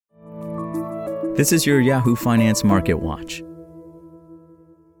This is your Yahoo Finance Market Watch.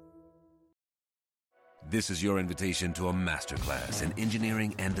 This is your invitation to a masterclass in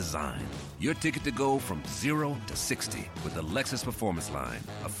engineering and design. Your ticket to go from 0 to 60 with the Lexus Performance Line.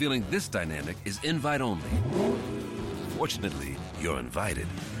 A feeling this dynamic is invite only. Fortunately, you're invited.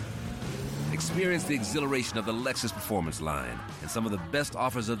 Experience the exhilaration of the Lexus Performance Line and some of the best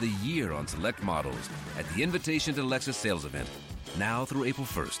offers of the year on select models at the Invitation to Lexus sales event, now through April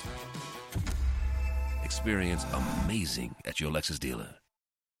 1st. Experience amazing at your Lexus dealer.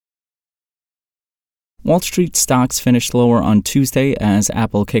 Wall Street stocks finished lower on Tuesday as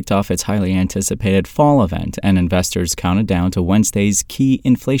Apple kicked off its highly anticipated fall event and investors counted down to Wednesday's key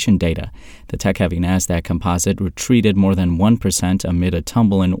inflation data. The tech-heavy Nasdaq Composite retreated more than 1% amid a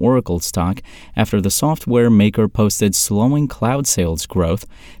tumble in Oracle stock after the software maker posted slowing cloud sales growth.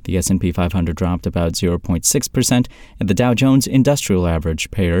 The S&P 500 dropped about 0.6%, and the Dow Jones Industrial Average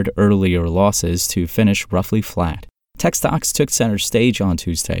paired earlier losses to finish roughly flat. Tech stocks took center stage on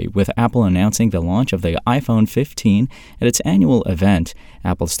Tuesday, with Apple announcing the launch of the iPhone 15 at its annual event.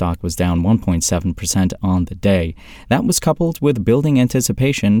 Apple stock was down 1.7% on the day. That was coupled with building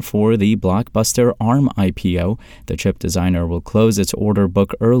anticipation for the blockbuster ARM IPO. The chip designer will close its order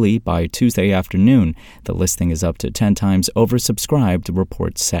book early by Tuesday afternoon. The listing is up to 10 times oversubscribed,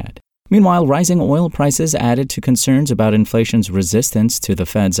 reports said. Meanwhile, rising oil prices added to concerns about inflation's resistance to the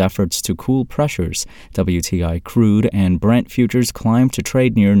Fed's efforts to cool pressures. WTI crude and Brent futures climbed to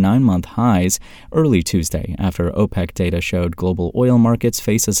trade near 9-month highs early Tuesday after OPEC data showed global oil markets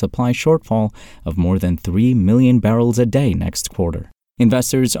face a supply shortfall of more than 3 million barrels a day next quarter.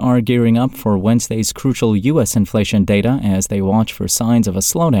 Investors are gearing up for Wednesday's crucial U.S. inflation data as they watch for signs of a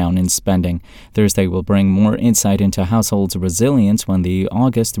slowdown in spending. Thursday will bring more insight into households' resilience when the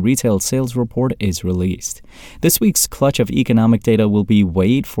August retail sales report is released. This week's clutch of economic data will be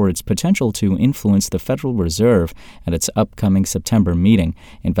weighed for its potential to influence the Federal Reserve at its upcoming September meeting.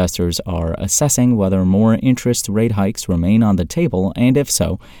 Investors are assessing whether more interest rate hikes remain on the table and, if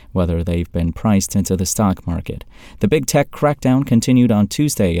so, whether they've been priced into the stock market. The big tech crackdown continued on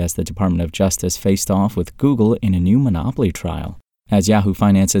Tuesday as the Department of Justice faced off with Google in a new monopoly trial. As Yahoo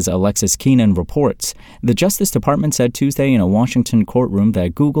Finance's Alexis Keenan reports, the Justice Department said Tuesday in a Washington courtroom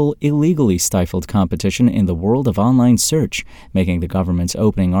that Google illegally stifled competition in the world of online search, making the government's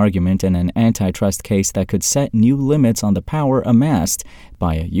opening argument in an antitrust case that could set new limits on the power amassed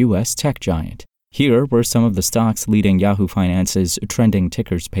by a U.S. tech giant. Here were some of the stocks leading Yahoo Finance's trending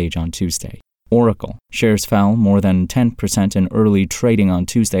tickers page on Tuesday. Oracle. Shares fell more than 10% in early trading on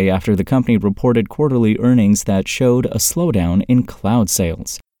Tuesday after the company reported quarterly earnings that showed a slowdown in cloud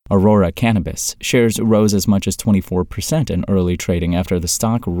sales. Aurora Cannabis. Shares rose as much as 24% in early trading after the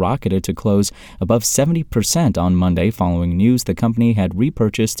stock rocketed to close above 70% on Monday following news the company had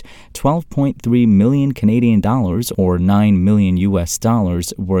repurchased $12.3 million Canadian dollars or $9 million US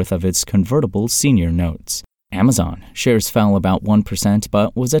dollars worth of its convertible senior notes. Amazon. Shares fell about 1%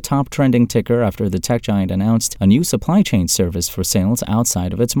 but was a top trending ticker after the tech giant announced a new supply chain service for sales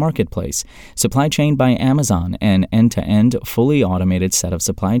outside of its marketplace. Supply Chain by Amazon, an end-to-end, fully automated set of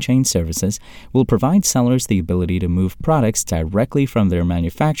supply chain services, will provide sellers the ability to move products directly from their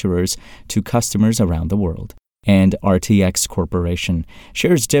manufacturers to customers around the world. And RTX Corporation.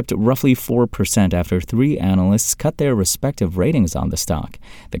 Shares dipped roughly 4% after 3 analysts cut their respective ratings on the stock.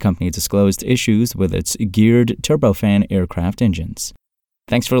 The company disclosed issues with its geared turbofan aircraft engines.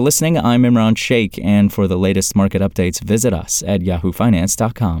 Thanks for listening. I'm Imran Sheikh, and for the latest market updates, visit us at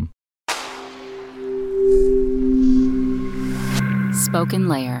yahoofinance.com. Spoken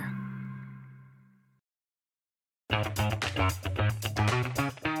Layer.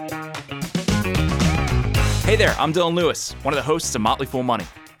 Hey there, I'm Dylan Lewis, one of the hosts of Motley Fool Money.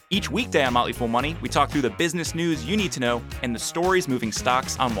 Each weekday on Motley Fool Money, we talk through the business news you need to know and the stories moving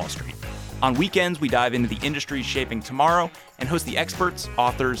stocks on Wall Street. On weekends, we dive into the industries shaping tomorrow and host the experts,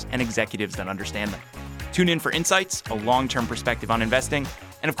 authors, and executives that understand them. Tune in for insights, a long-term perspective on investing,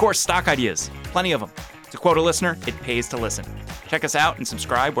 and of course, stock ideas. Plenty of them. To quote a listener, it pays to listen. Check us out and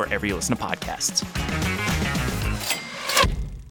subscribe wherever you listen to podcasts.